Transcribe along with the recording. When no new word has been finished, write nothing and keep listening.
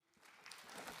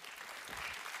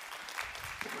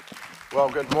Well,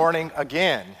 good morning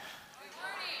again.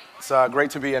 It's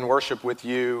great to be in worship with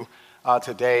you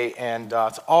today, and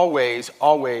it's always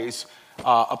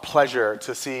a pleasure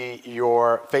to see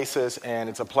your faces, and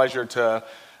it's a pleasure to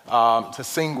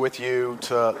sing with you,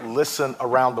 to listen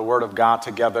around the Word of God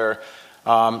together,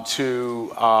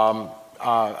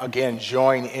 again,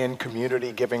 join in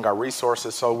community, giving our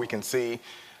resources so we can see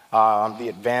the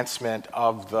advancement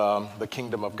of the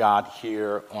kingdom of God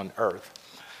here on earth.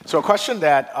 So a question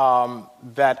that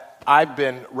I've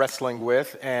been wrestling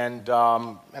with, and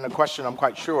a question I'm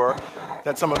quite sure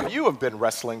that some of you have been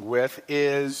wrestling with,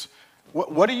 is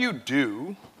what do you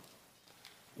do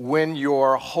when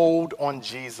your hold on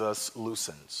Jesus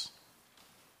loosens?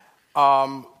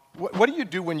 What do you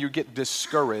do when you get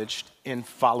discouraged in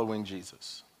following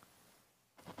Jesus?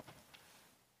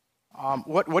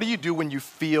 What do you do when you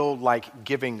feel like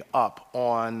giving up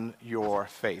on your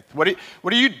faith? What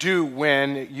do you do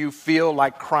when you feel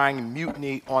like crying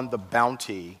mutiny on the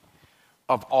bounty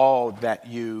of all that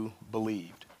you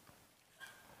believed?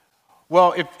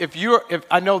 Well, if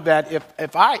I know that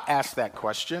if I ask that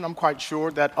question, I'm quite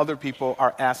sure that other people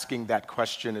are asking that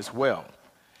question as well.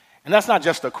 And that's not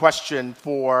just a question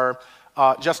for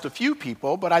just a few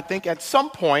people, but I think at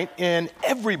some point in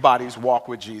everybody's walk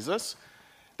with Jesus,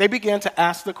 they began to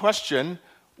ask the question,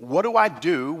 what do I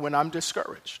do when I'm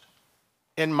discouraged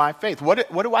in my faith? What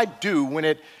do I do when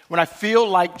I feel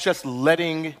like just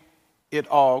letting it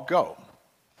all go?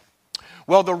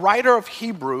 Well, the writer of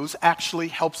Hebrews actually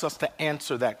helps us to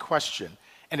answer that question,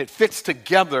 and it fits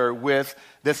together with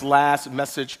this last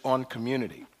message on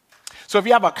community. So if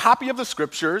you have a copy of the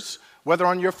scriptures, whether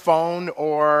on your phone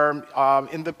or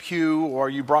in the pew, or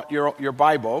you brought your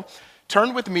Bible,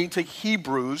 turn with me to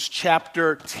Hebrews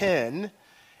chapter 10, and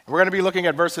we're going to be looking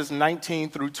at verses 19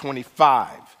 through 25.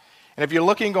 And if you're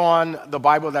looking on the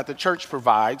Bible that the church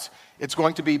provides, it's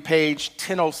going to be page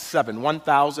 1007.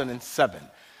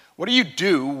 What do you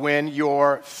do when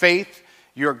your faith,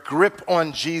 your grip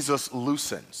on Jesus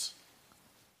loosens?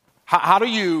 How do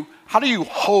you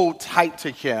hold tight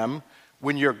to him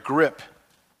when your grip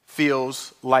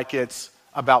feels like it's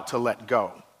about to let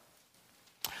go?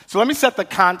 So let me set the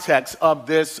context of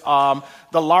this, the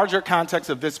larger context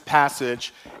of this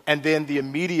passage, and then the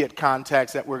immediate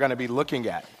context that we're going to be looking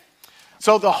at.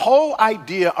 So the whole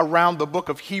idea around the book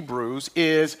of Hebrews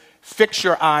is fix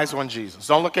your eyes on Jesus.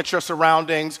 Don't look at your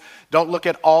surroundings. Don't look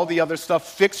at all the other stuff.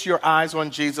 Fix your eyes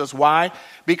on Jesus. Why?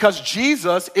 Because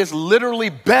Jesus is literally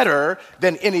better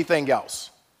than anything else.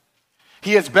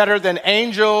 He is better than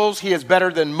angels. He is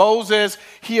better than Moses.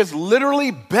 He is literally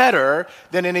better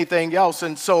than anything else.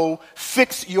 And so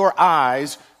fix your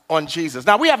eyes on Jesus.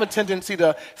 Now, we have a tendency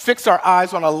to fix our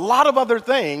eyes on a lot of other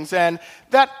things, and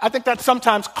I think that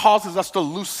sometimes causes us to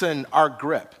loosen our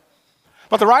grip.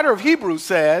 But the writer of Hebrews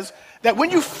says that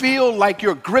when you feel like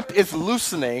your grip is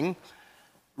loosening,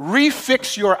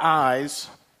 refix your eyes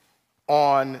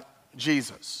on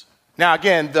Jesus. Now,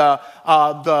 again,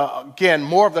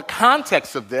 more of the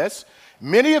context of this,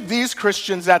 many of these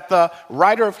Christians that the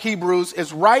writer of Hebrews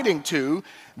is writing to,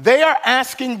 they are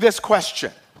asking this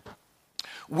question,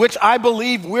 which I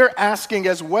believe we're asking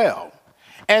as well.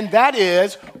 And that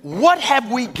is, what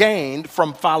have we gained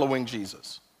from following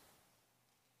Jesus?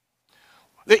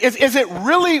 Is it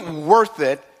really worth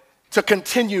it to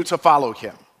continue to follow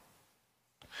him?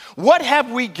 What have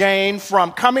we gained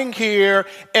from coming here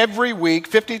every week,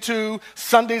 52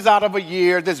 Sundays out of a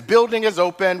year? This building is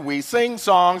open. We sing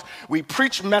songs. We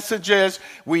preach messages.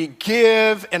 We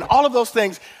give, and all of those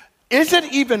things. Is it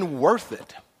even worth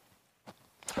it?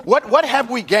 What have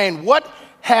we gained? What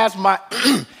has my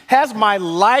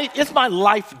life? Is my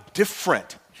life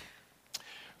different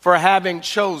for having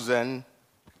chosen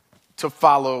to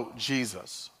follow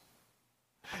Jesus?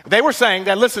 They were saying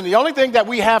that, listen, the only thing that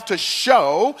we have to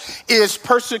show is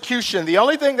persecution. The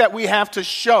only thing that we have to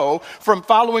show from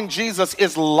following Jesus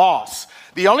is loss.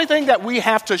 The only thing that we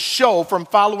have to show from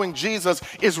following Jesus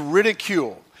is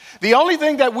ridicule. The only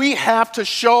thing that we have to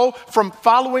show from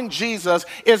following Jesus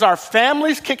is our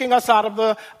families kicking us out of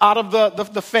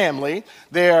the family.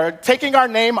 They're taking our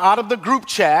name out of the group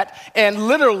chat, and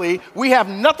literally we have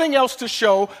nothing else to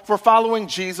show for following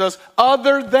Jesus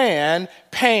other than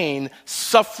pain,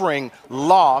 suffering,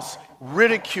 loss,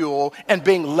 ridicule, and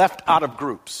being left out of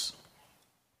groups.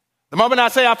 The moment I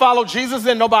say I follow Jesus,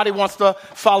 then nobody wants to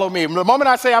follow me. The moment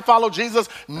I say I follow Jesus,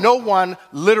 no one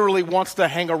literally wants to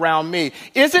hang around me.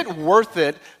 Is it worth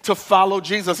it to follow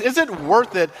Jesus? Is it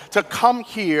worth it to come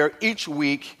here each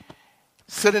week,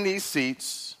 sit in these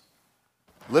seats,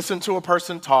 listen to a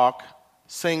person talk,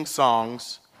 sing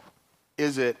songs?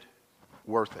 Is it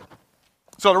worth it?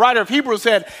 So the writer of Hebrews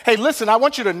said, hey, listen, I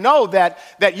want you to know that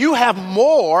you have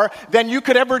more than you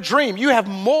could ever dream. You have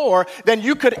more than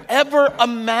you could ever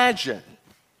imagine.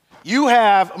 You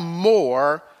have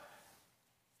more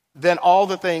than all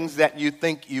the things that you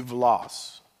think you've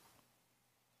lost.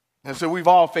 And so we've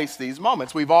all faced these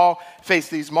moments. We've all faced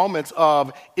these moments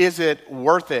of, is it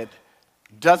worth it?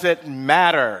 Does it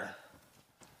matter?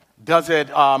 Does it,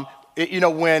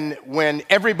 when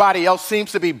everybody else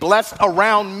seems to be blessed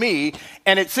around me,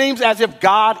 and it seems as if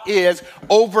God is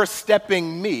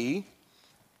overstepping me,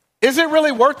 is it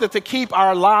really worth it to keep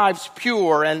our lives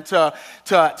pure and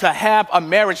to have a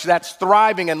marriage that's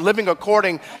thriving and living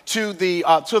according to the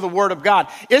Word of God?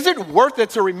 Is it worth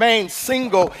it to remain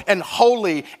single and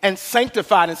holy and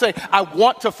sanctified and say, I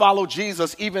want to follow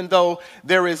Jesus, even though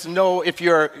there is no,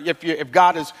 if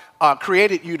God has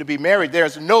created you to be married,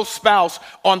 there's no spouse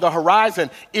on the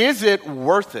horizon. Is it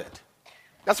worth it?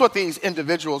 That's what these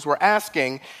individuals were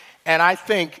asking, and I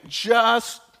think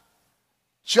just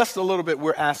a little bit,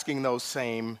 we're asking those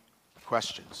same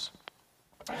questions.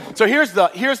 So here's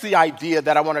the idea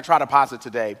that I want to try to posit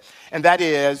today, and that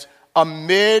is,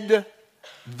 amid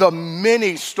the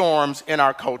many storms in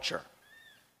our culture,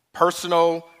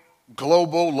 personal,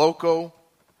 global, local,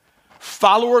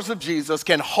 followers of Jesus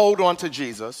can hold on to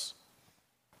Jesus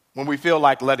when we feel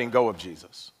like letting go of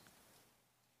Jesus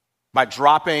by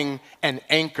dropping an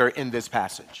anchor in this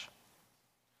passage.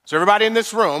 So everybody in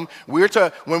this room,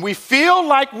 when we feel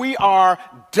like we are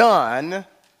done,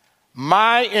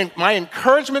 my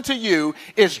encouragement to you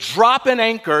is drop an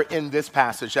anchor in this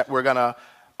passage that we're gonna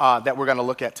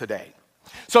look at today.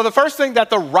 So the first thing that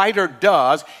the writer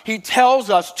does, he tells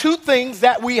us two things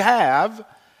that we have,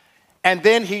 and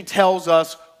then he tells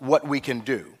us what we can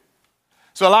do.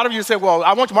 So a lot of you say, well,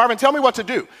 I want you, Marvin, tell me what to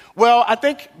do. Well, I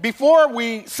think before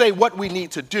we say what we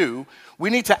need to do, we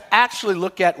need to actually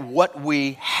look at what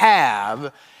we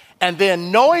have, and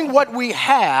then knowing what we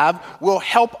have will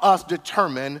help us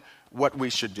determine what we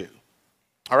should do.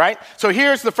 All right? So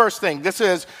here's the first thing. This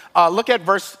is, look at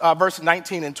verse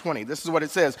 19 and 20. This is what it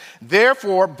says.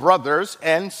 Therefore, brothers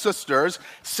and sisters,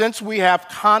 since we have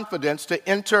confidence to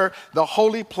enter the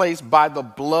holy place by the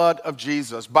blood of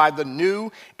Jesus, by the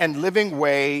new and living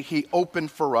way he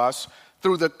opened for us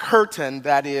through the curtain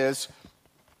that is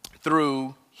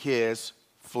through his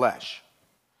flesh.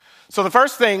 So the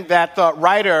first thing that the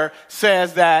writer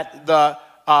says that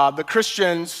the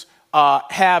Christians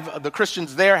have,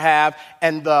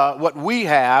 and what we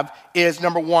have is,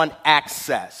 number one,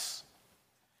 access.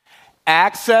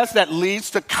 Access that leads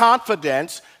to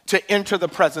confidence to enter the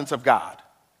presence of God.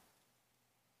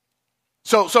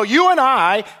 So you and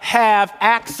I have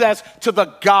access to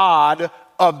the God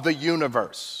of the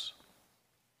universe.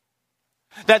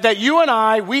 That you and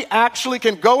I, we actually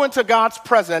can go into God's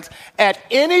presence at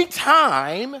any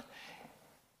time,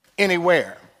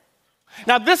 anywhere.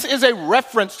 Now, this is a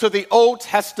reference to the Old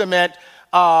Testament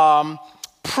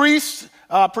priests,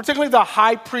 particularly the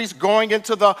high priest going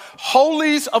into the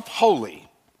holies of holy.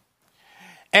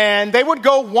 And they would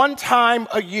go one time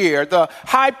a year. The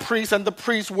high priest and the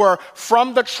priests were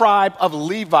from the tribe of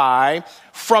Levi,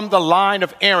 from the line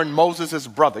of Aaron, Moses'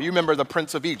 brother. You remember the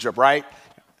prince of Egypt, right?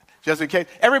 Just in case.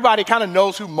 Everybody kind of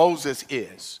knows who Moses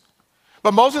is.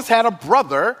 But Moses had a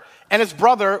brother, and his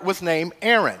brother was named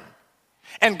Aaron.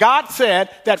 And God said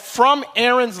that from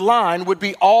Aaron's line would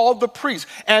be all the priests.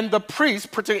 And the priests,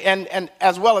 and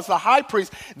as well as the high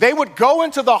priest, they would go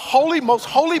into the most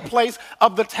holy place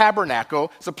of the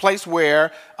tabernacle. It's a place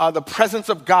where the presence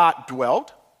of God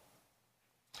dwelt.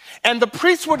 And the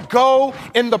priests would go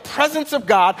in the presence of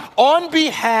God on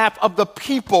behalf of the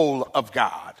people of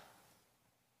God.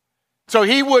 So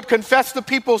he would confess the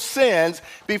people's sins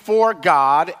before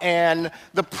God, and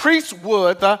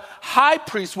the high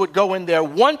priest would go in there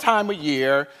one time a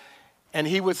year, and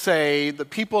he would say, the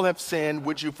people have sinned,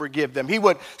 would you forgive them? He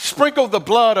would sprinkle the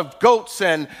blood of goats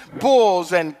and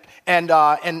bulls and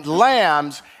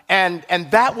lambs, and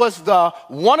that was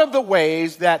one of the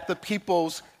ways that the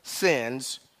people's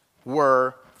sins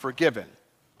were forgiven.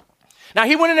 Now,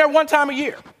 he went in there one time a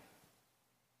year.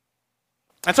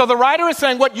 And so the writer is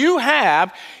saying what you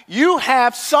have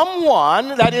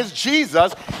someone, that is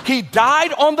Jesus. He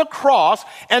died on the cross,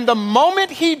 and the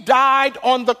moment he died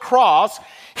on the cross,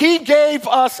 he gave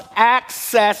us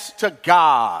access to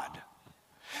God.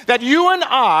 That you and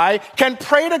I can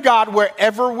pray to God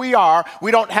wherever we are.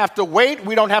 We don't have to wait.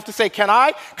 We don't have to say, can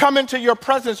I come into your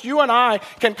presence? You and I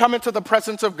can come into the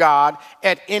presence of God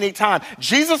at any time.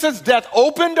 Jesus' death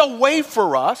opened a way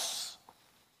for us,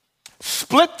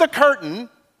 split the curtain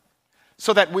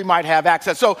so that we might have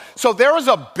access. So there was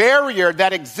a barrier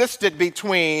that existed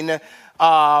between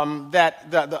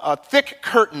a thick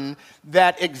curtain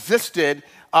that existed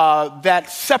that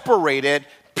separated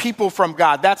people from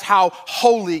God. That's how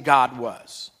holy God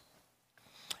was.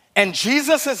 And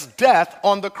Jesus' death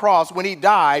on the cross, when he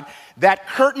died, that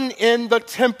curtain in the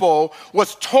temple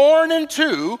was torn in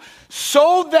two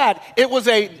so that it was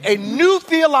a new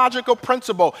theological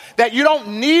principle that you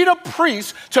don't need a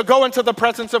priest to go into the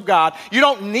presence of God. You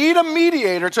don't need a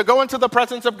mediator to go into the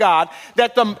presence of God.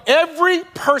 That every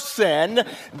person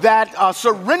that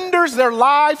surrenders their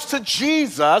lives to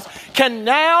Jesus can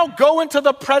now go into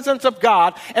the presence of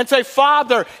God and say,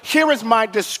 Father, here is my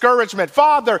discouragement.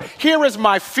 Father, here is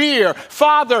my fear.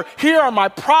 Father, here are my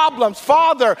problems.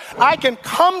 Father, I can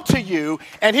come to you.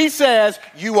 And he says,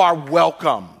 you are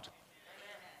welcomed.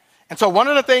 And so one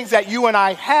of the things that you and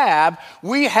I have,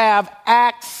 we have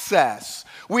access.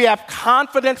 We have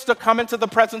confidence to come into the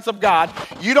presence of God.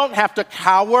 You don't have to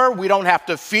cower. We don't have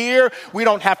to fear. We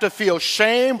don't have to feel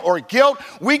shame or guilt.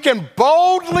 We can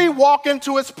boldly walk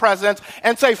into his presence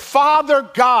and say, Father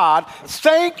God,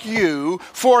 thank you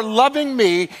for loving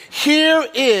me. Here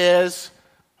is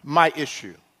my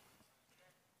issue.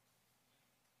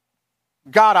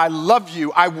 God, I love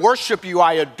you. I worship you.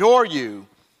 I adore you.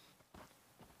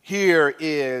 Here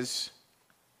is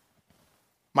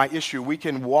my issue. We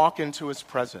can walk into his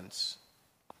presence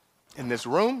in this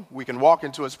room. We can walk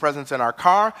into his presence in our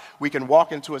car. We can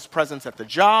walk into his presence at the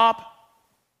job.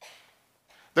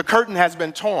 The curtain has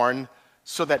been torn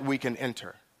so that we can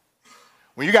enter.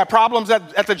 When you got problems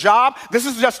at the job, this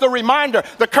is just a reminder.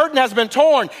 The curtain has been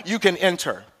torn. You can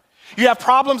enter. You have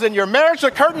problems in your marriage,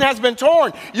 the curtain has been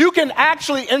torn. You can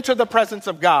actually enter the presence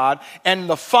of God, and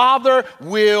the Father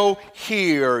will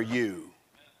hear you.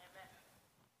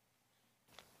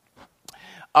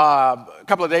 A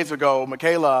couple of days ago,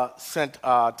 Michaela sent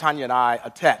Tanya and I a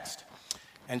text,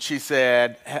 and she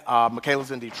said,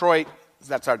 Michaela's in Detroit.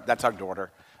 That's our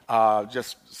daughter,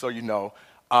 just so you know.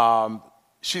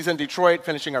 She's in Detroit,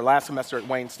 finishing her last semester at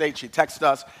Wayne State. She texted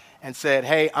us and said,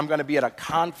 hey, I'm going to be at a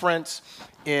conference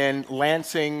in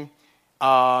Lansing.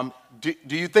 Do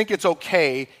you think it's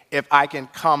okay if I can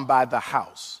come by the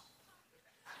house?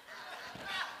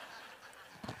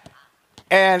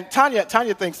 And Tanya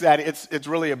thinks that it's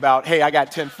really about, hey, I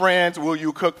got 10 friends, will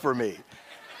you cook for me?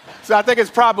 So I think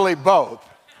it's probably both.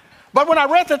 But when I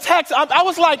read the text, I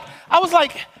was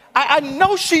like, I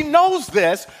know she knows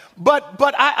this,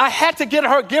 but I had to give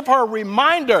her a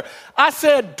reminder. I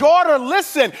said, daughter,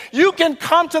 listen, you can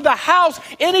come to the house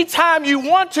anytime you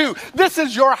want to. This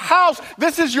is your house.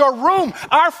 This is your room.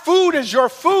 Our food is your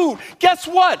food. Guess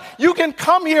what? You can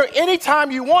come here anytime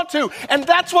you want to. And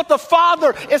that's what the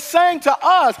Father is saying to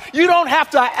us. You don't have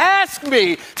to ask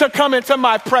me to come into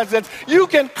my presence. You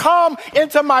can come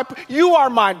into you are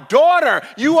my daughter.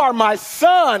 You are my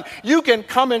son. You can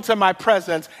come into my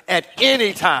presence at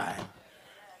any time.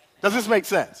 Does this make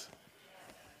sense?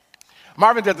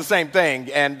 Marvin did the same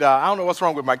thing, and I don't know what's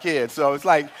wrong with my kids. So it's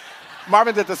like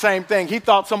Marvin did the same thing. He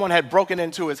thought someone had broken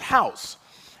into his house,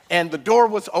 and the door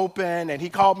was open, and he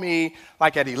called me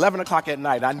like at 11 o'clock at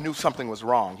night. I knew something was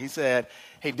wrong. He said,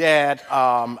 hey, Dad,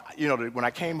 when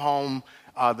I came home,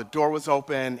 the door was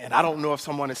open, and I don't know if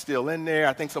someone is still in there.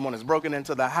 I think someone has broken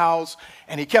into the house.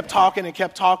 And he kept talking,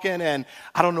 and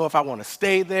I don't know if I want to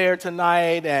stay there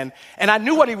tonight. And I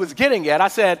knew what he was getting at. I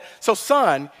said, so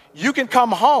son, you can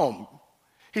come home.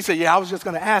 He said, yeah, I was just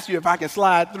going to ask you if I can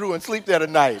slide through and sleep there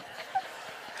tonight.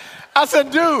 I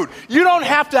said, dude, you don't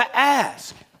have to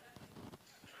ask.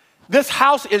 This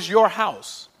house is your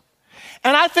house.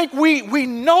 And I think we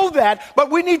know that, but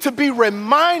we need to be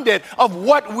reminded of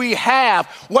what we have.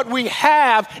 What we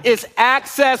have is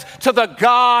access to the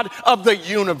God of the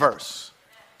universe.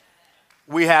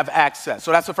 We have access.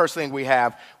 So that's the first thing we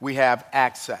have. We have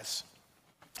access.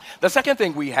 The second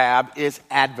thing we have is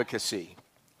advocacy.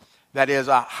 That is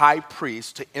a high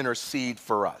priest to intercede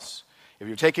for us. If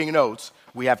you're taking notes,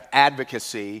 we have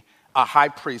advocacy, a high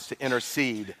priest to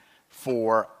intercede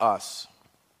for us.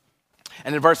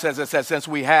 And in verse says, it says, since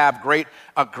we have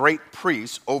a great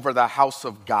priest over the house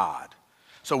of God.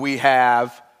 So we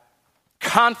have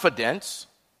confidence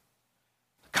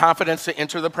to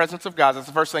enter the presence of God. That's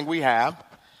the first thing we have.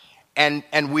 And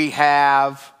we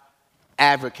have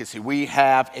advocacy. We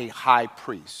have a high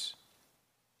priest.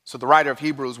 So the writer of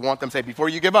Hebrews wants them to say, before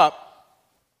you give up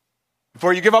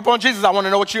on Jesus, I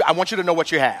want you to know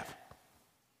what you have.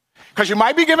 Because you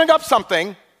might be giving up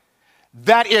something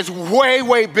that is way,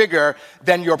 way bigger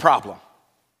than your problem.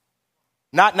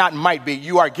 Not might be.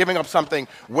 You are giving up something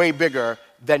way bigger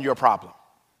than your problem.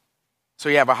 So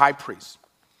you have a high priest.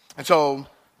 And so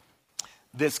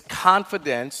this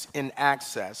confidence in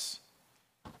access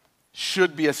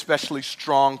should be especially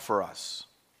strong for us,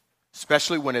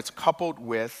 especially when it's coupled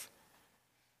with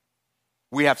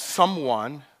we have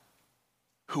someone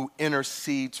who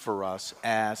intercedes for us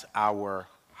as our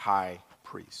high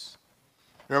priest.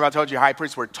 Remember I told you high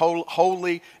priests were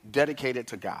wholly dedicated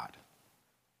to God.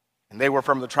 And they were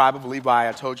from the tribe of Levi,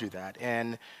 I told you that.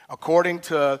 And according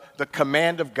to the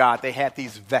command of God, they had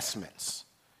these vestments.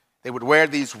 They would wear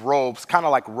these robes, kind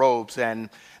of like robes, and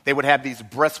they would have these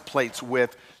breastplates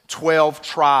with 12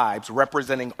 tribes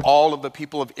representing all of the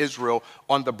people of Israel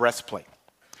on the breastplate.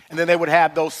 And then they would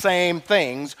have those same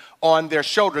things on their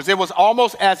shoulders. It was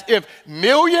almost as if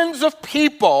millions of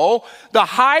people, the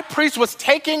high priest was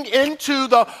taking into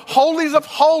the holies of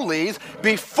holies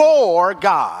before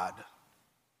God.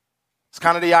 It's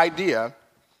kind of the idea.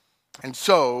 And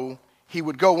so he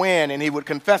would go in and he would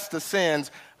confess the sins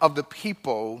of the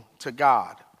people to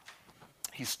God.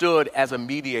 He stood as a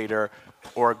mediator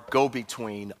or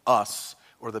go-between us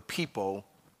or the people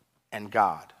and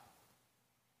God.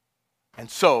 And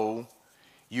so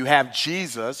you have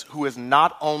Jesus, who is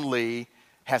not only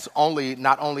has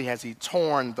he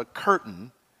torn the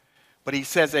curtain, but he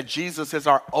says that Jesus is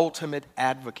our ultimate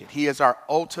advocate. He is our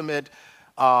ultimate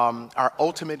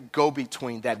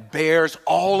go-between that bears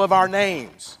all of our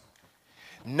names.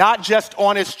 Not just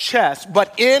on his chest,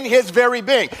 but in his very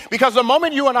being. Because the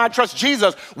moment you and I trust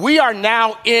Jesus, we are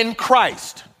now in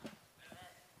Christ.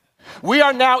 We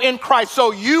are now in Christ.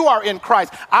 So you are in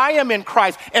Christ. I am in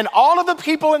Christ. And all of the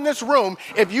people in this room,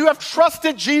 if you have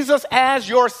trusted Jesus as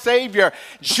your Savior,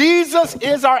 Jesus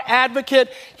is our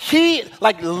advocate.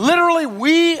 Literally,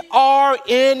 we are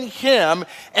in him,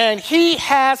 and he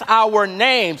has our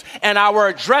names and our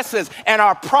addresses and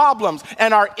our problems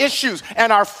and our issues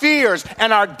and our fears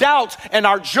and our doubts and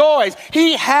our joys.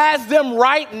 He has them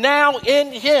right now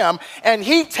in him, and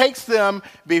he takes them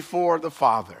before the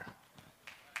Father.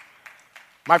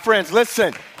 My friends,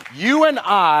 listen, you and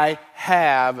I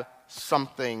have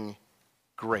something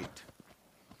great.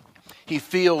 He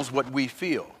feels what we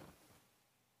feel.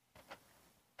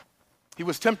 He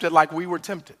was tempted like we were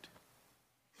tempted.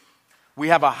 We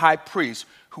have a high priest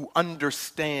who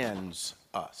understands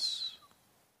us.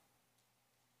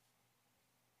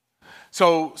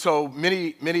 So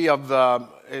many of the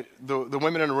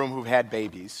women in the room who've had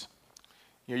babies,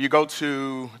 you go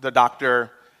to the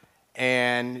doctor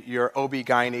and your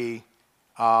OB-GYN,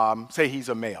 say he's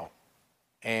a male,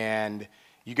 and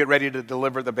you get ready to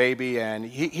deliver the baby, and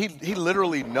he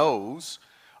literally knows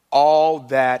all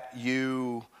that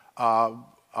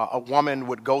a woman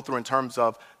would go through in terms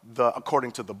of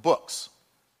according to the books.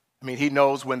 I mean, he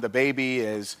knows when the baby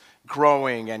is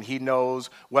growing, and he knows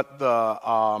what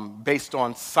based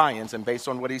on science and based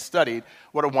on what he studied,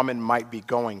 what a woman might be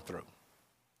going through.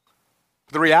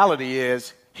 The reality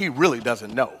is, he really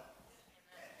doesn't know.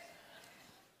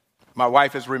 My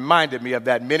wife has reminded me of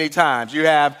that many times. You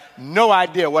have no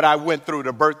idea what I went through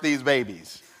to birth these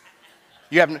babies.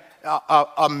 You have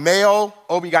a male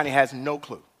OB-GYN has no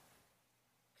clue.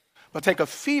 But take a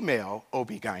female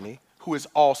OB-GYN who is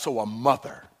also a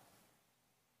mother.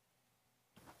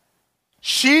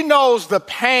 She knows the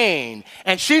pain,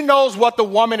 and she knows what the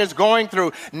woman is going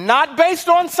through, not based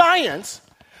on science,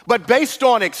 but based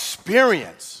on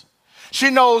experience. She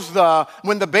knows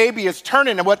when the baby is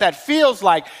turning and what that feels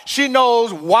like. She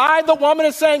knows why the woman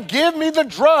is saying, give me the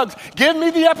drugs, give me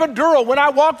the epidural when I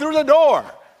walk through the door.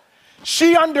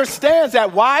 She understands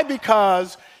that. Why?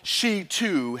 Because she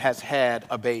too has had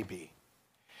a baby.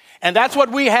 And that's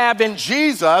what we have in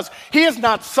Jesus. He is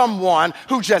not someone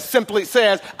who just simply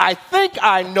says, I think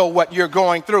I know what you're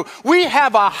going through. We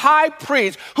have a high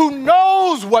priest who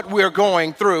knows what we're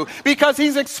going through because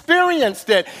he's experienced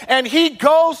it, and he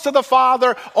goes to the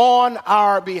Father on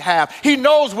our behalf. He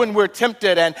knows when we're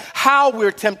tempted and how we're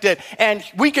tempted, and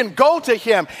we can go to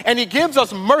him, and he gives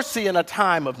us mercy in a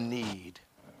time of need.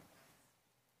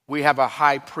 We have a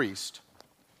high priest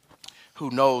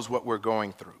who knows what we're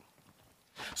going through.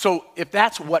 So if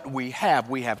that's what we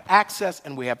have access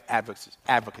and we have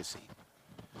advocacy.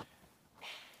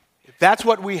 If that's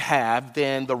what we have,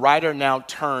 then the writer now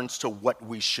turns to what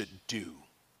we should do.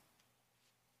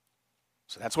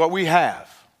 So that's what we have.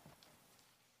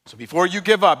 So before you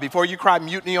give up, before you cry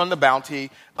mutiny on the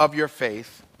bounty of your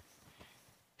faith,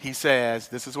 he says,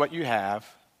 this is what you have.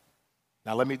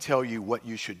 Now let me tell you what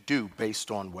you should do based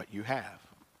on what you have.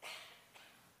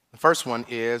 The first one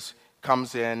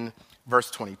comes in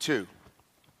verse 22. It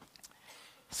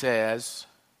says,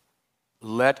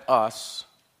 let us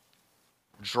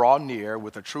draw near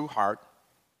with a true heart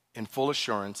in full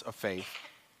assurance of faith,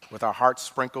 with our hearts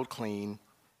sprinkled clean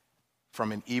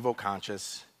from an evil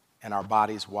conscience and our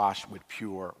bodies washed with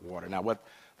pure water. Now, what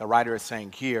the writer is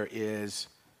saying here is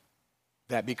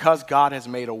that because God has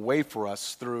made a way for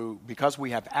us because we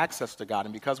have access to God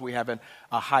and because we have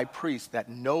a high priest that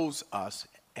knows us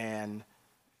and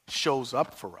shows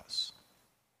up for us,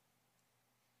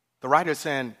 the writer is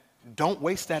saying, don't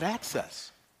waste that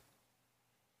access.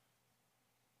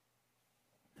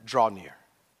 Draw near.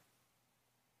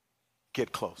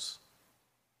 Get close.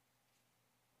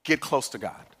 Get close to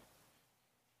God.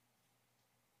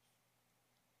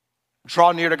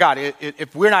 Draw near to God.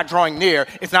 If we're not drawing near,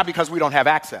 it's not because we don't have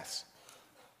access.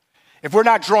 If we're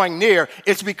not drawing near,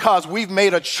 it's because we've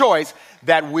made a choice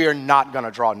that we're not going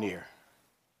to draw near.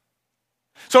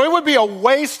 So it would be a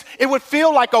waste, it would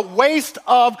feel like a waste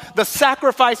of the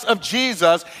sacrifice of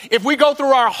Jesus if we go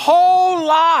through our whole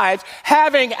lives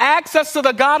having access to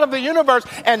the God of the universe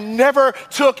and never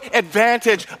took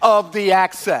advantage of the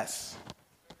access.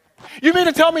 You mean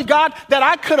to tell me, God, that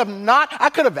I could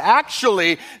have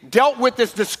actually dealt with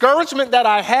this discouragement that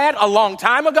I had a long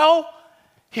time ago?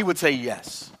 He would say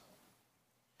yes.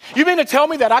 You mean to tell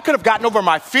me that I could have gotten over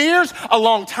my fears a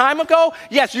long time ago?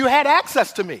 Yes, you had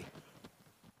access to me.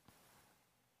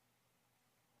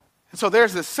 And so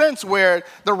there's this sense where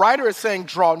the writer is saying,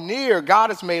 draw near.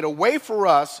 God has made a way for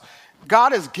us.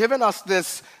 God has given us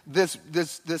this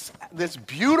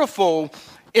beautiful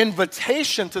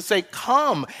invitation to say,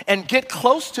 come and get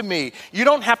close to me. You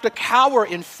don't have to cower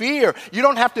in fear. You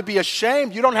don't have to be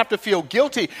ashamed. You don't have to feel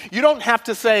guilty. You don't have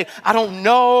to say, I don't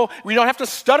know. You don't have to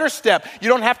stutter step. You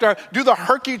don't have to do the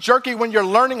herky jerky when you're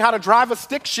learning how to drive a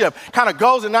stick shift. Kind of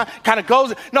goes and not kind of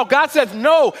goes. No, God says,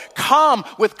 no, come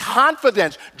with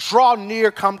confidence. Draw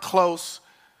near, come close,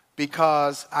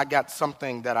 because I got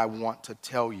something that I want to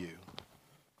tell you.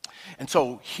 And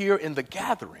so here in the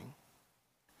gathering,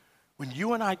 when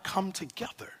you and I come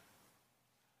together,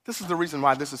 this is the reason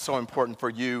why this is so important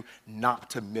for you not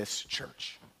to miss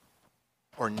church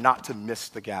or not to miss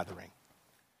the gathering.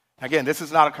 Again, this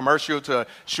is not a commercial to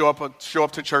show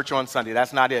up to church on Sunday.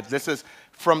 That's not it. This is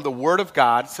from the Word of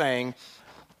God saying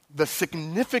the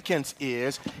significance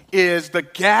is the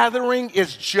gathering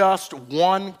is just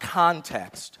one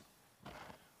context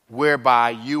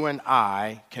whereby you and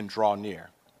I can draw near.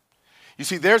 You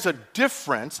see, there's a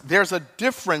difference between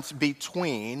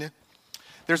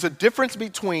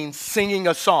singing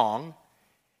a song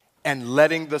and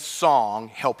letting the song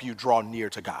help you draw near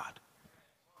to God.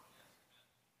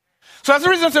 So that's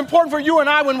the reason it's important for you and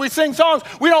I when we sing songs.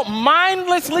 We don't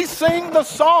mindlessly sing the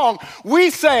song. We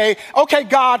say, okay,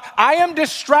 God, I am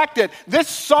distracted. This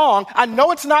song, I know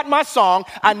it's not my song.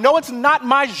 I know it's not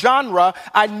my genre.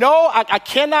 I know I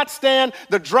cannot stand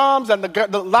the drums and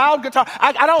the loud guitar.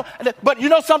 But you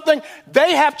know something?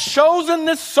 They have chosen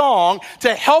this song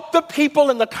to help the people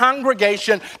in the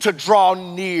congregation to draw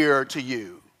near to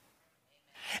you.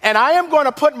 And I am going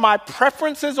to put my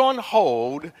preferences on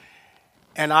hold.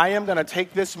 And I am going to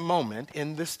take this moment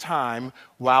in this time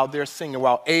while they're singing,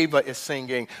 while Ava is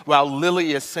singing, while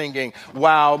Lily is singing,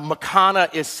 while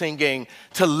Makana is singing,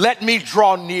 to let me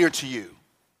draw near to you.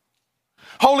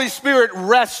 Holy Spirit,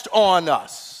 rest on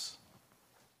us.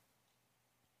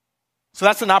 So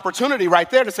that's an opportunity right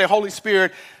there to say, Holy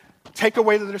Spirit, take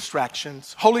away the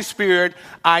distractions. Holy Spirit,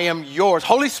 I am yours.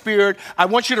 Holy Spirit, I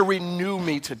want you to renew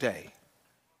me today.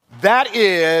 That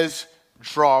is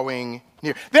drawing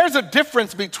near. There's a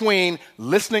difference between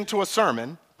listening to a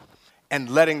sermon and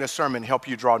letting the sermon help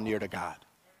you draw near to God.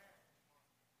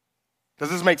 Does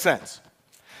this make sense?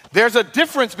 There's a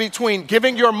difference between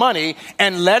giving your money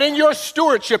and letting your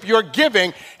stewardship, your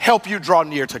giving, help you draw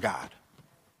near to God.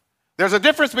 There's a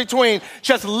difference between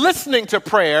just listening to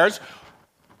prayers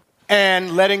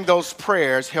and letting those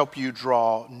prayers help you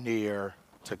draw near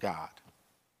to God.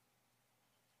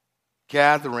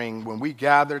 Gathering, when we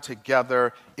gather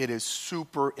together, it is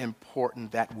super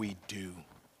important that we do,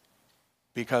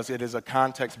 because it is a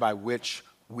context by which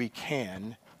we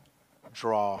can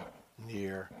draw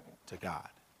near to God.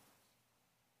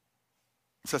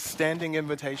 It's a standing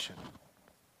invitation.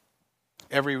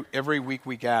 Every week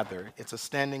we gather, it's a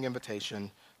standing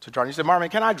invitation to draw. You say, Marvin,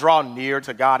 can I draw near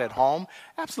to God at home?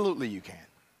 Absolutely you can.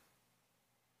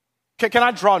 Can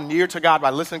I draw near to God by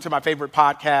listening to my favorite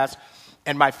podcast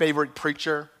and my favorite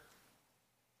preacher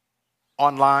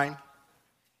online?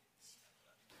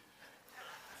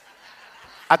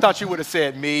 I thought you would have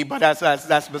said me, but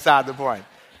that's beside the point.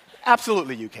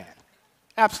 Absolutely you can.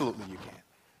 Absolutely you can.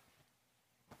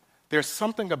 There's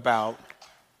something about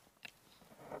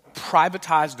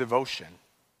privatized devotion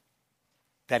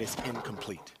that is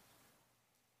incomplete.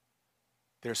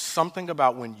 There's something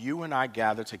about when you and I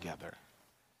gather together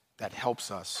that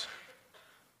helps us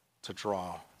to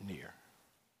draw near.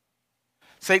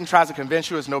 Satan tries to convince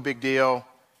you it's no big deal.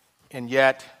 And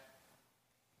yet,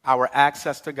 our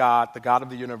access to God, the God of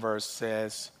the universe,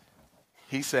 says,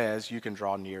 he says, you can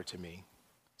draw near to me.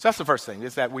 So that's the first thing,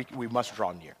 is that we must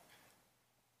draw near.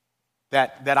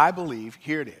 That I believe,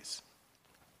 here it is.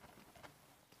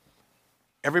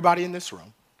 Everybody in this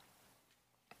room,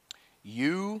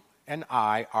 you and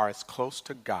I are as close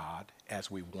to God as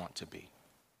we want to be.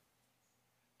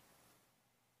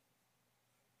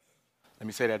 Let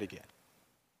me say that again.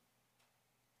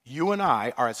 You and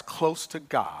I are as close to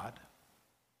God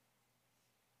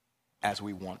as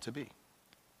we want to be.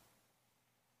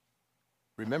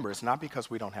 Remember, it's not because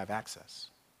we don't have access.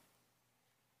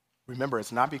 Remember,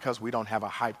 it's not because we don't have a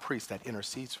high priest that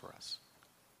intercedes for us.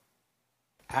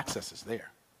 Access is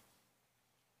there.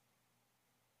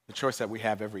 The choice that we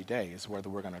have every day is whether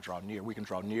we're going to draw near. We can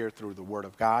draw near through the Word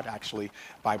of God, actually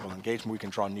Bible engagement. We can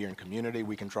draw near in community.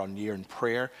 We can draw near in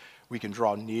prayer. We can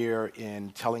draw near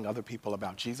in telling other people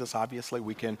about Jesus, obviously.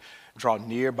 We can draw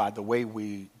near by the way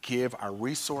we give our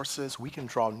resources. We can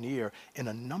draw near in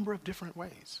a number of different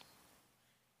ways.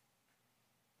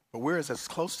 But we're as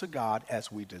close to God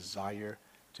as we desire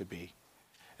to be.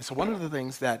 And so one of the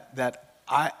things that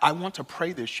I want to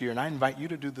pray this year, and I invite you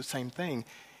to do the same thing,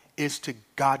 is to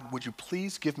God, would you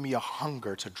please give me a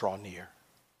hunger to draw near?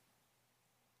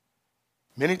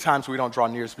 Many times we don't draw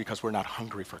near because we're not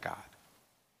hungry for God.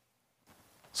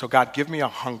 So God, give me a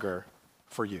hunger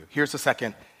for you. Here's the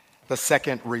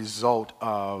second result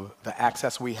of the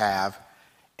access we have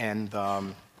and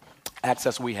the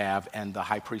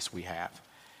high priest we have.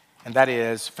 And that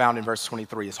is found in verse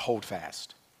 23, is hold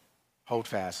fast. Hold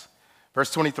fast. Verse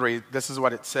 23, this is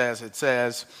what it says. It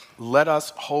says, let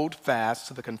us hold fast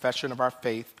to the confession of our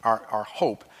faith, our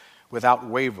hope, without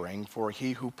wavering, for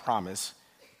he who promised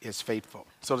is faithful.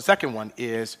 So the second one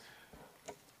is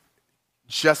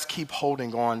just keep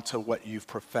holding on to what you've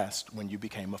professed when you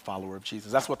became a follower of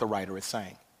Jesus. That's what the writer is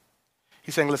saying.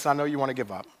 He's saying, listen, I know you want to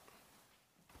give up.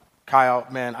 Kyle,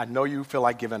 man, I know you feel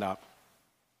like giving up.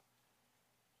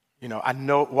 You know,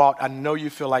 Walt, I know you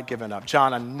feel like giving up.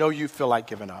 John, I know you feel like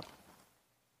giving up.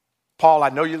 Paul, I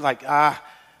know you're like, I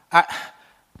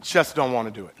just don't want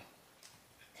to do it.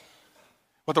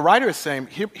 What the writer is saying,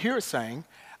 here is saying,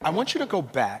 I want you to go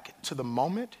back to the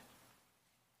moment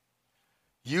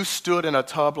you stood in a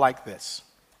tub like this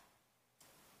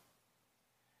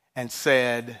and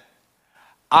said,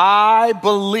 I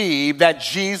believe that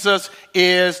Jesus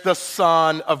is the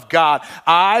Son of God.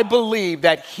 I believe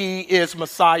that he is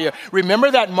Messiah. Remember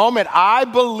that moment? I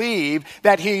believe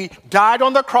that he died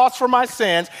on the cross for my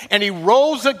sins and he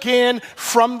rose again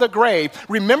from the grave.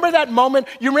 Remember that moment?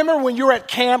 You remember when you were at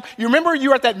camp? You remember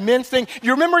you were at that men's thing?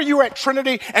 You remember you were at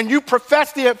Trinity and you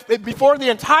professed before the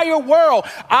entire world,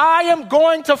 I am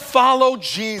going to follow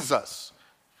Jesus.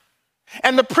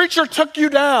 And the preacher took you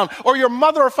down, or your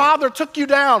mother or father took you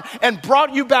down and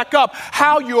brought you back up,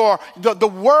 how the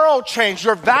world changed,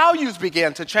 your values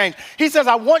began to change. He says,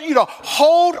 I want you to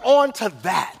hold on to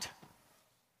that.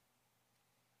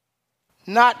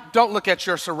 Don't look at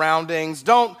your surroundings.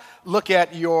 Don't look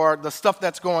at the stuff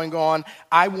that's going on.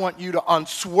 I want you to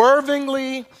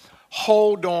unswervingly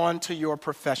hold on to your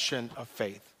profession of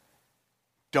faith.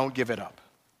 Don't give it up.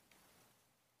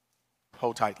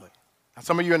 Hold tightly. Now,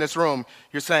 some of you in this room,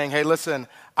 you're saying, hey, listen,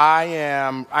 I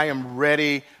am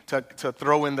ready to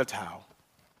throw in the towel.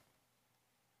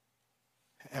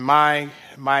 And my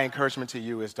encouragement to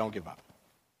you is don't give up.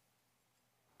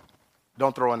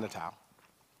 Don't throw in the towel.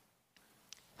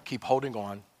 Keep holding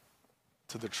on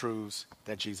to the truths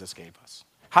that Jesus gave us.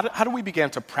 How do we begin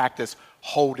to practice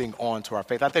holding on to our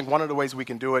faith? I think one of the ways we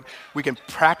can do it, we can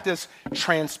practice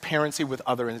transparency with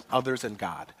others and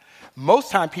God.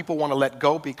 Most time people want to let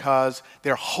go because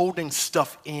they're holding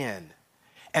stuff in.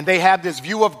 And they have this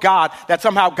view of God that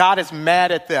somehow God is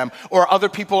mad at them or other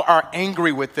people are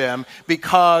angry with them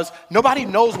because nobody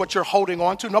knows what you're holding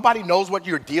on to. Nobody knows what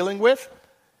you're dealing with.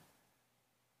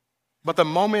 But the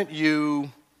moment you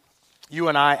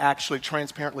and I actually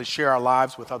transparently share our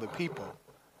lives with other people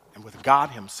and with God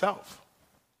himself,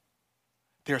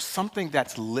 there's something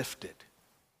that's lifted.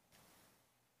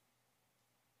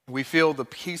 We feel the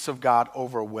peace of God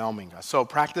overwhelming us. So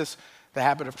practice the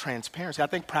habit of transparency. I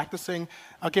think practicing,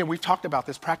 again, we've talked about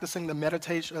this, practicing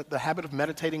the habit of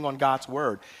meditating on God's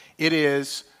word. It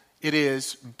is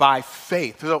by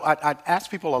faith. So I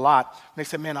ask people a lot, and they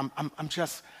say, man,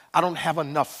 I don't have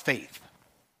enough faith.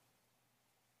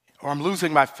 Or I'm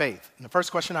losing my faith. And the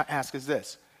first question I ask is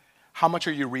this: how much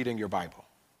are you reading your Bible?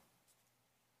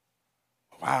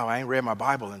 Wow, I ain't read my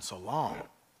Bible in so long.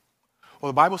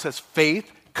 Well, the Bible says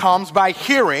faith comes by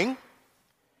hearing,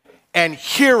 and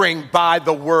hearing by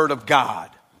the word of God.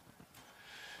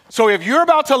 So if you're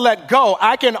about to let go,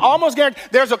 I can almost guarantee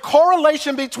there's a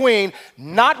correlation between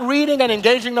not reading and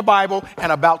engaging the Bible and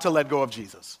about to let go of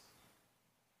Jesus.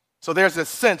 So there's this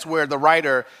sense where the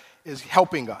writer is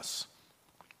helping us.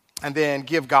 And then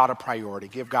give God a priority,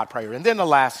 give God priority. And then the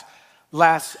last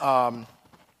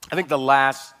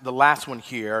one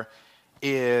here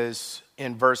is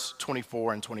in verse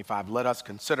 24 and 25. Let us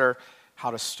consider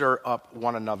how to stir up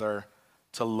one another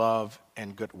to love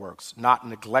and good works, not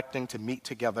neglecting to meet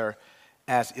together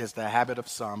as is the habit of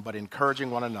some, but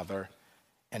encouraging one another,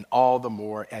 and all the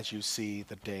more as you see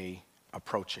the day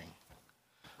approaching.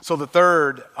 So the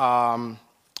third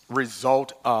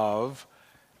result of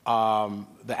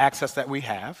the access that we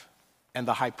have and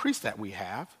the high priest that we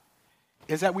have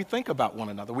is that we think about one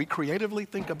another. We creatively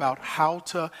think about how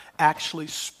to actually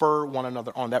spur one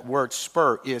another on. That word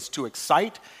spur is to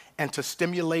excite and to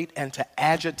stimulate and to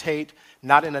agitate,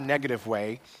 not in a negative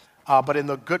way, but in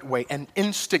the good way, and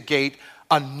instigate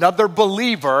another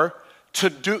believer to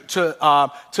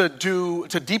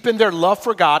deepen their love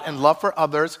for God and love for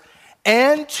others,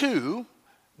 and to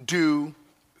do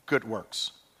good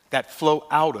works that flow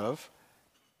out of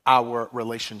our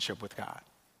relationship with God.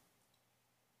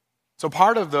 So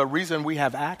part of the reason we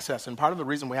have access and part of the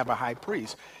reason we have a high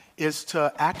priest is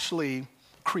to actually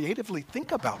creatively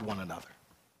think about one another.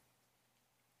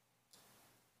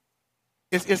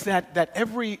 Is that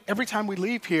every time we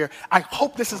leave here, I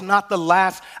hope this is not the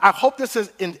last. I hope this is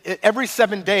in every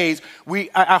 7 days.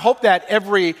 I hope that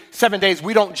every 7 days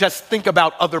we don't just think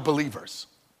about other believers.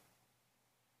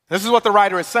 This is what the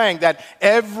writer is saying, that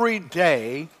every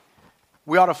day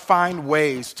we ought to find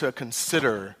ways to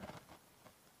consider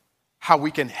how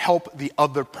we can help the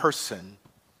other person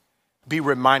be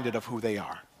reminded of who they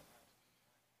are.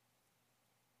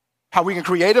 How we can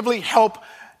creatively help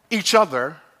each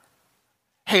other.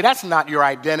 Hey, that's not your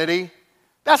identity.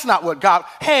 That's not what God,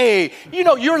 hey,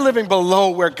 you're living below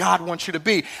where God wants you to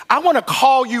be. I want to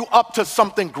call you up to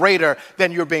something greater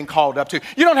than you're being called up to.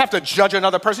 You don't have to judge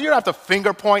another person. You don't have to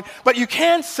finger point, but you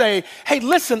can say, hey,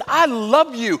 listen, I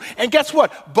love you. And guess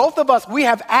what? Both of us, we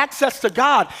have access to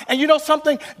God. And you know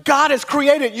something? God has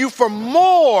created you for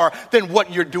more than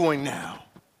what you're doing now.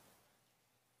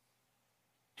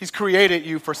 He's created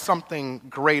you for something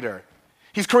greater.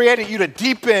 He's created you to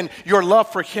deepen your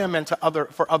love for him and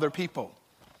for other people.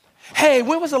 Hey,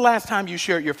 when was the last time you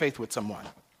shared your faith with someone?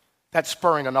 That's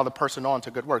spurring another person on to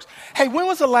good works. Hey, when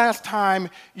was the last time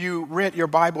you read your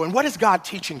Bible? And what is God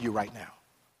teaching you right now?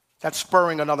 That's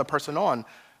spurring another person on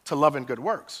to love and good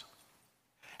works.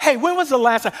 Hey, when was the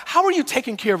last time? How are you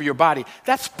taking care of your body?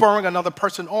 That's spurring another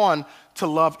person on to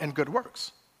love and good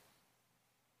works.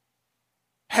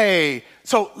 Hey,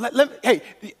 so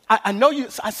I know you.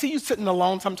 I see you sitting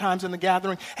alone sometimes in the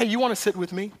gathering. Hey, you want to sit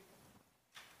with me?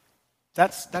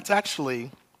 That's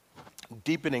actually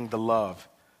deepening the love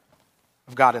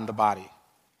of God in the body.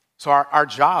 So our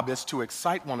job is to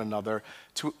excite one another,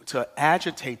 to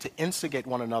agitate, to instigate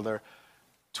one another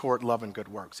toward love and good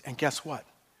works. And guess what?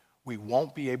 We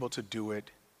won't be able to do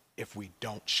it if we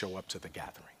don't show up to the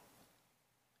gathering.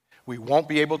 We won't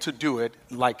be able to do it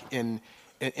like in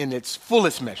its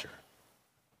fullest measure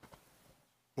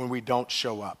when we don't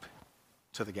show up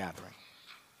to the gathering.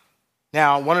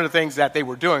 Now, one of the things that they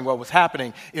were doing, what was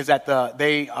happening, is that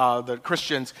the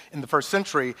Christians in the first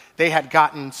century, they had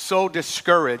gotten so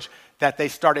discouraged that they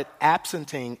started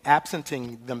absenting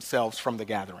themselves from the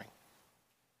gathering.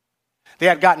 They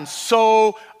had gotten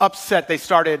so upset, they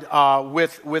started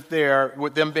with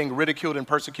them being ridiculed and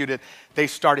persecuted, they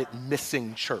started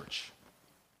missing church.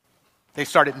 They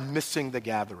started missing the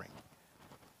gathering.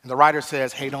 And the writer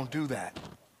says, hey, don't do that.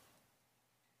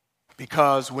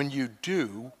 Because when you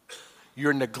do,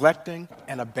 you're neglecting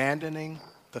and abandoning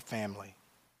the family.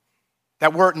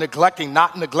 That word neglecting,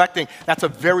 not neglecting, that's a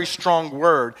very strong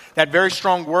word. That very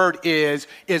strong word is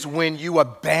when you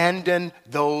abandon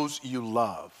those you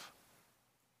love.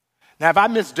 Now, if I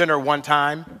miss dinner one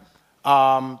time,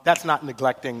 that's not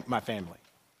neglecting my family.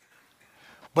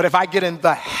 But if I get in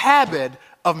the habit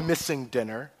of missing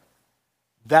dinner,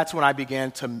 that's when I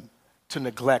began to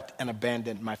neglect and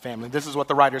abandon my family. This is what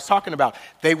the writer is talking about.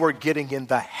 They were getting in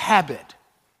the habit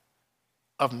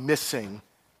of missing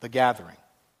the gathering.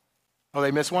 Oh,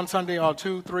 they missed one Sunday,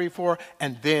 2, 3, 4,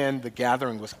 and then the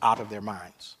gathering was out of their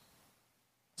minds.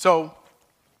 So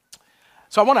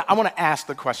I want to ask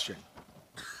the question.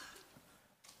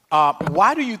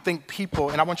 Why do you think people,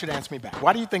 and I want you to answer me back,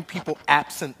 why do you think people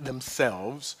absent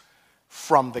themselves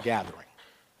from the gathering?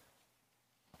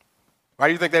 Why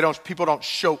do you think people don't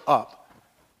show up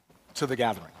to the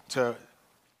gathering, to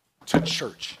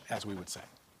church, as we would say?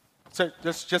 So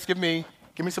just give me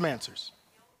some answers.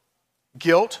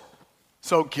 Guilt.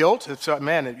 So guilt, it's,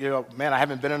 man, I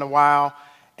haven't been in a while,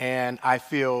 and I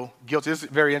feel guilty. This is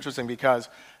very interesting because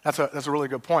that's a really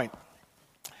good point.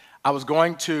 I was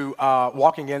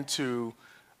walking into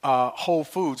Whole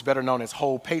Foods, better known as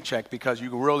Whole Paycheck, because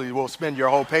you really will spend your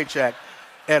whole paycheck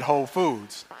at Whole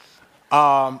Foods.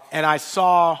 And I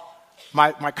saw,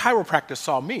 my chiropractor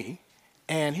saw me,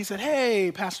 and he said,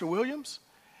 "Hey, Pastor Williams."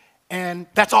 And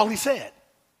that's all he said.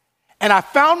 And I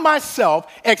found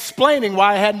myself explaining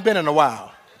why I hadn't been in a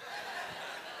while.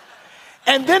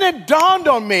 And then it dawned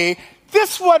on me,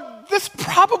 this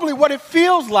probably what it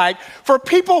feels like for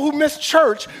people who miss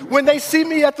church when they see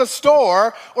me at the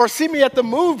store or see me at the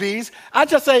movies. I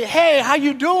just say, "Hey, how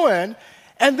you doing?"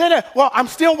 And then, I'm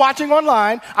still watching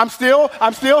online. I'm still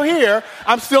here.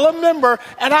 I'm still a member,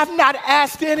 and I've not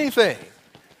asked anything.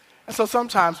 And so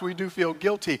sometimes we do feel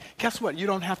guilty. Guess what? You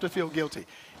don't have to feel guilty.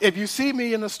 If you see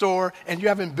me in the store and you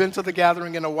haven't been to the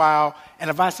gathering in a while, and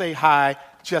if I say hi,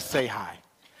 just say hi.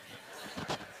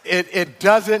 It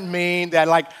doesn't mean that,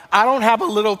 I don't have a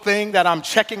little thing that I'm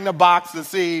checking the box to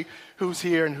see who's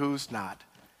here and who's not.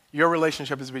 Your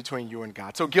relationship is between you and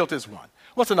God. So guilt is one.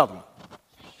 What's another one?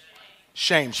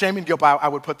 Shame. Shame and guilt, I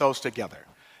would put those together.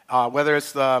 Whether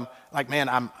it's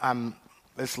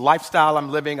this lifestyle I'm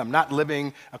living, I'm not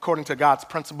living according to God's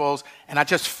principles, and I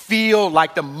just feel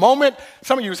like the moment,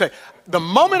 some of you would say, the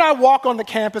moment I walk on the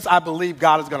campus, I believe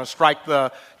God is going to strike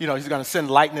He's going to send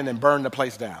lightning and burn the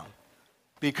place down.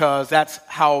 Because that's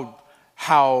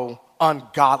how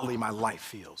ungodly my life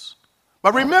feels.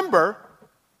 But remember,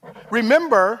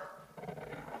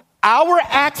 our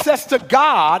access to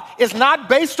God is not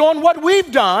based on what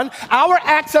we've done. Our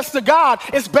access to God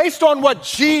is based on what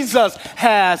Jesus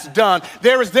has done.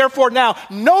 There is therefore now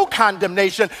no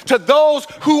condemnation to those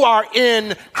who are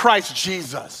in Christ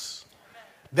Jesus.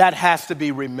 That has to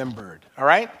be remembered, all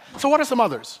right? So what are some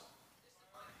others?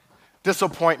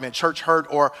 Disappointment, church hurt,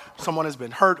 or someone has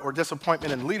been hurt, or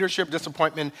disappointment in leadership,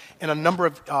 disappointment in a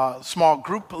number of small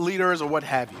group leaders, or what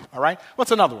have you, all right?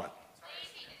 What's another one?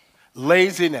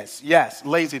 Laziness. Yes,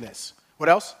 laziness. What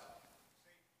else?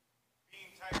 Being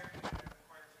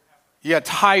tired.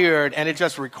 Tired, and it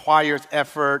just requires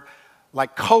effort.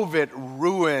 Like COVID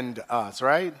ruined us,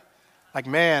 right? Like,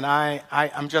 man,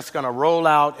 I'm just going to roll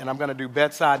out, and I'm going to do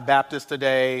Bedside Baptist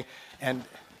today. And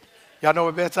y'all know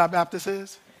what Bedside Baptist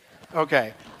is?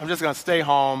 Okay, I'm just going to stay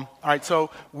home. All right, so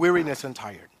weariness and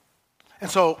tired.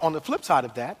 And so on the flip side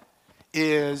of that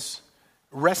is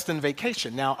rest and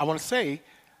vacation. Now, I want to say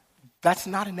that's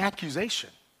not an accusation.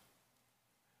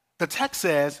 The text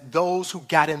says those who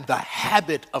got in the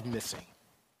habit of missing.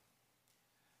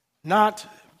 Not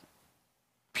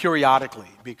periodically,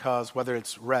 because whether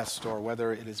it's rest or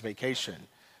whether it is vacation,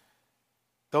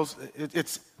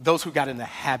 it's those who got in the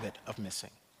habit of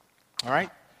missing. All right?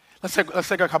 Let's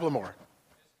take a couple more.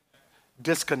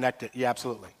 Disconnected. Yeah,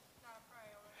 absolutely.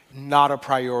 Not a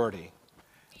priority.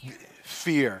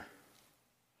 Fear.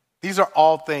 These are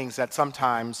all things that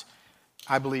sometimes,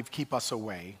 I believe, keep us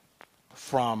away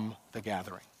from the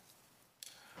gathering.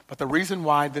 But the reason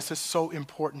why this is so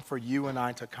important for you and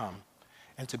I to come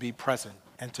and to be present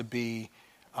and to be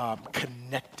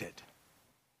connected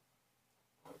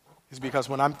is because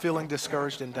when I'm feeling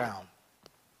discouraged and down,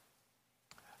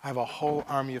 I have a whole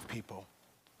army of people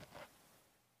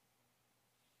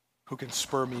who can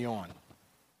spur me on,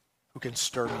 who can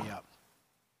stir me up.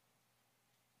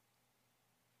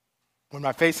 When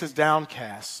my face is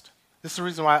downcast, this is the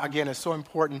reason why, again, it's so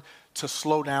important to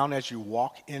slow down as you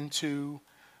walk into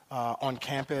on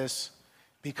campus,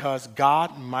 because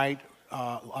God might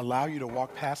allow you to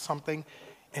walk past something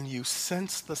and you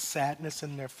sense the sadness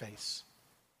in their face.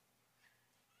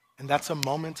 And that's a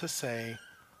moment to say,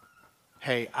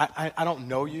 hey, I don't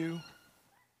know you,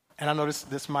 and I know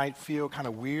this might feel kind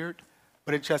of weird,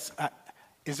 but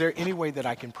is there any way that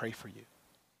I can pray for you?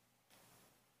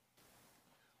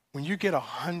 When you get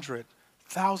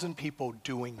 100,000 people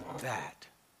doing that,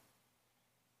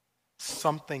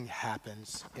 something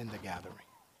happens in the gathering.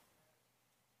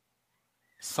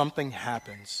 Something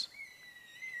happens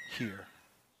here.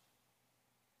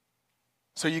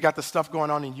 So you got the stuff going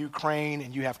on in Ukraine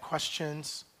and you have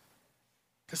questions.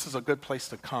 This is a good place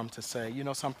to come to say, you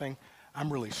know something?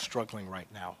 I'm really struggling right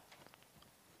now.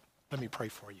 Let me pray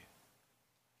for you.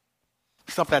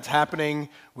 Stuff that's happened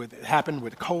with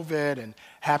COVID and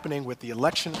happening with the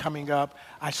election coming up.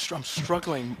 I'm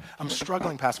struggling. I'm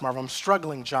struggling, Pastor Marvel. I'm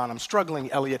struggling, John. I'm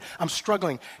struggling, Elliot. I'm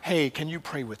struggling. Hey, can you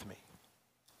pray with me?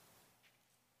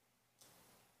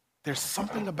 There's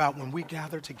something about when we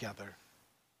gather together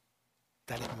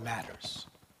that it matters.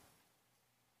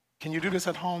 Can you do this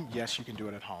at home? Yes, you can do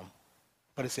it at home,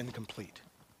 but it's incomplete.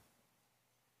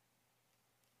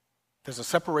 There's a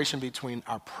separation between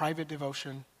our private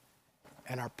devotion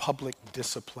and our public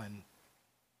discipline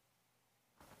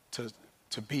to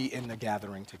be in the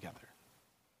gathering together.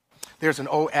 There's an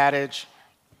old adage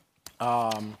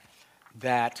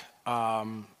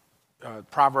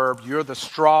proverb, you're the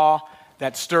straw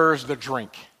that stirs the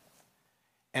drink.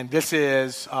 And this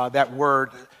is that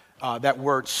word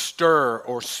stir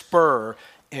or spur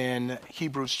in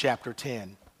Hebrews chapter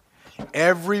 10.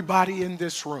 Everybody in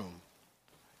this room,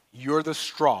 you're the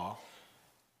straw.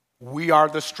 We are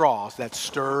the straws that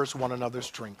stirs one another's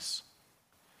drinks.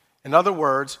 In other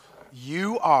words,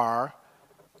 God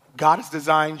has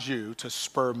designed you to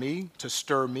spur me, to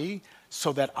stir me,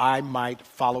 so that I might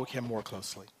follow him more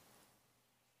closely.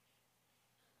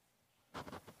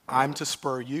 I'm to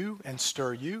spur you and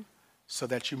stir you so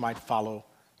that you might follow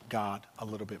God a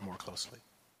little bit more closely.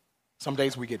 Some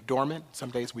days we get dormant, some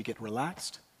days we get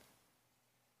relaxed.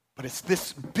 But it's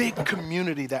this big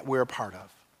community that we're a part of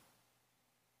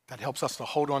that helps us to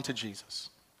hold on to Jesus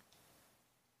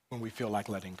when we feel like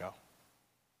letting go.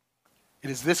 It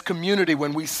is this community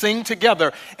when we sing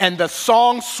together and the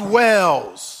song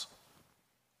swells.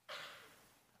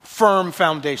 Firm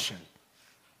foundation.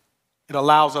 It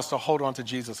allows us to hold on to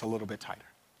Jesus a little bit tighter.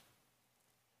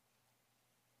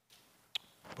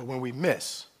 But when we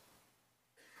miss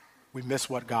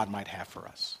what God might have for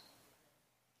us.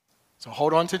 So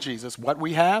hold on to Jesus. What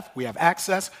we have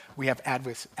access, we have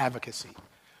advocacy.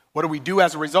 What do we do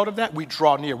as a result of that? We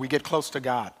draw near, we get close to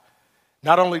God.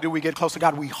 Not only do we get close to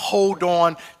God, we hold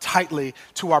on tightly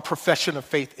to our profession of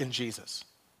faith in Jesus.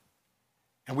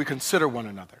 And we consider one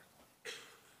another,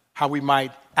 how we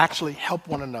might actually help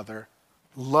one another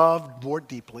love more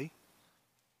deeply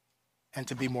and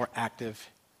to be more active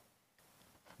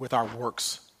with our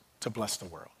works to bless the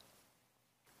world.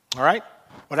 All right?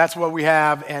 Well, that's what we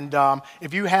have. And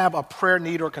if you have a prayer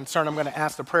need or concern, I'm going to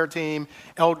ask the prayer team,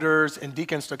 elders, and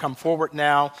deacons to come forward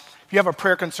now. If you have a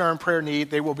prayer concern, prayer need,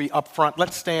 they will be up front.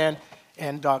 Let's stand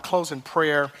and close in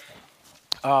prayer.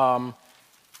 They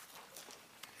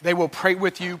will pray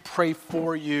with you, pray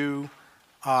for you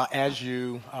as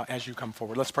you come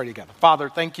forward. Let's pray together. Father,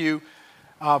 thank you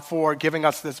for giving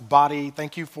us this body.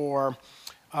 Thank you for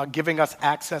giving us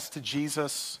access to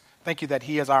Jesus. Thank you that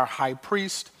he is our high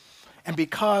priest. And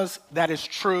because that is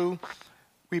true,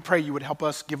 we pray you would help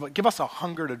us, give us a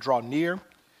hunger to draw near.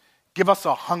 Give us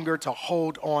a hunger to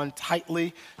hold on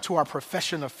tightly to our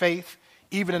profession of faith,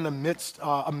 even in the midst,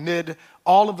 amid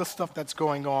all of the stuff that's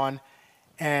going on.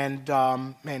 And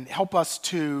help us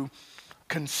to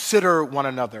consider one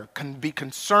another, be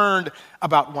concerned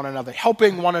about one another,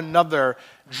 helping one another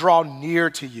draw near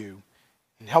to you.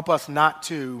 And help us not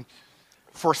to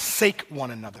forsake one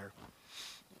another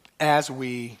as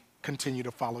we continue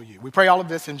to follow you. We pray all of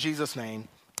this in Jesus' name.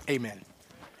 Amen.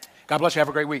 God bless you. Have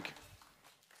a great week.